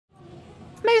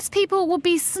Most people would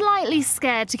be slightly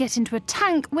scared to get into a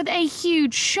tank with a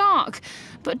huge shark.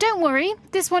 But don't worry,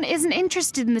 this one isn't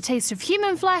interested in the taste of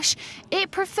human flesh,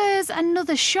 it prefers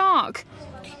another shark.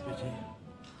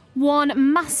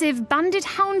 One massive banded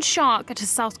hound shark at a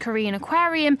South Korean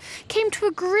aquarium came to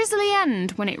a grisly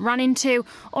end when it ran into,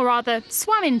 or rather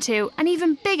swam into, an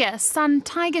even bigger sand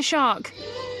tiger shark.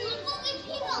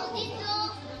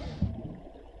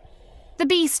 The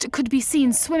beast could be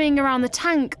seen swimming around the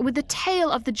tank with the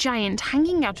tail of the giant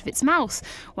hanging out of its mouth,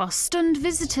 while stunned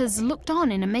visitors looked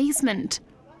on in amazement.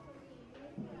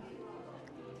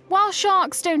 While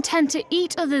sharks don't tend to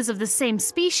eat others of the same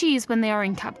species when they are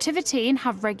in captivity and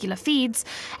have regular feeds,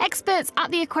 experts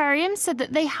at the aquarium said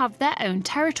that they have their own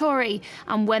territory,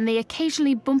 and when they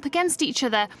occasionally bump against each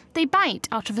other, they bite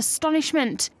out of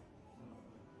astonishment.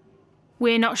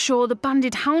 We're not sure the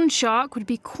banded hound shark would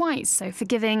be quite so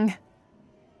forgiving.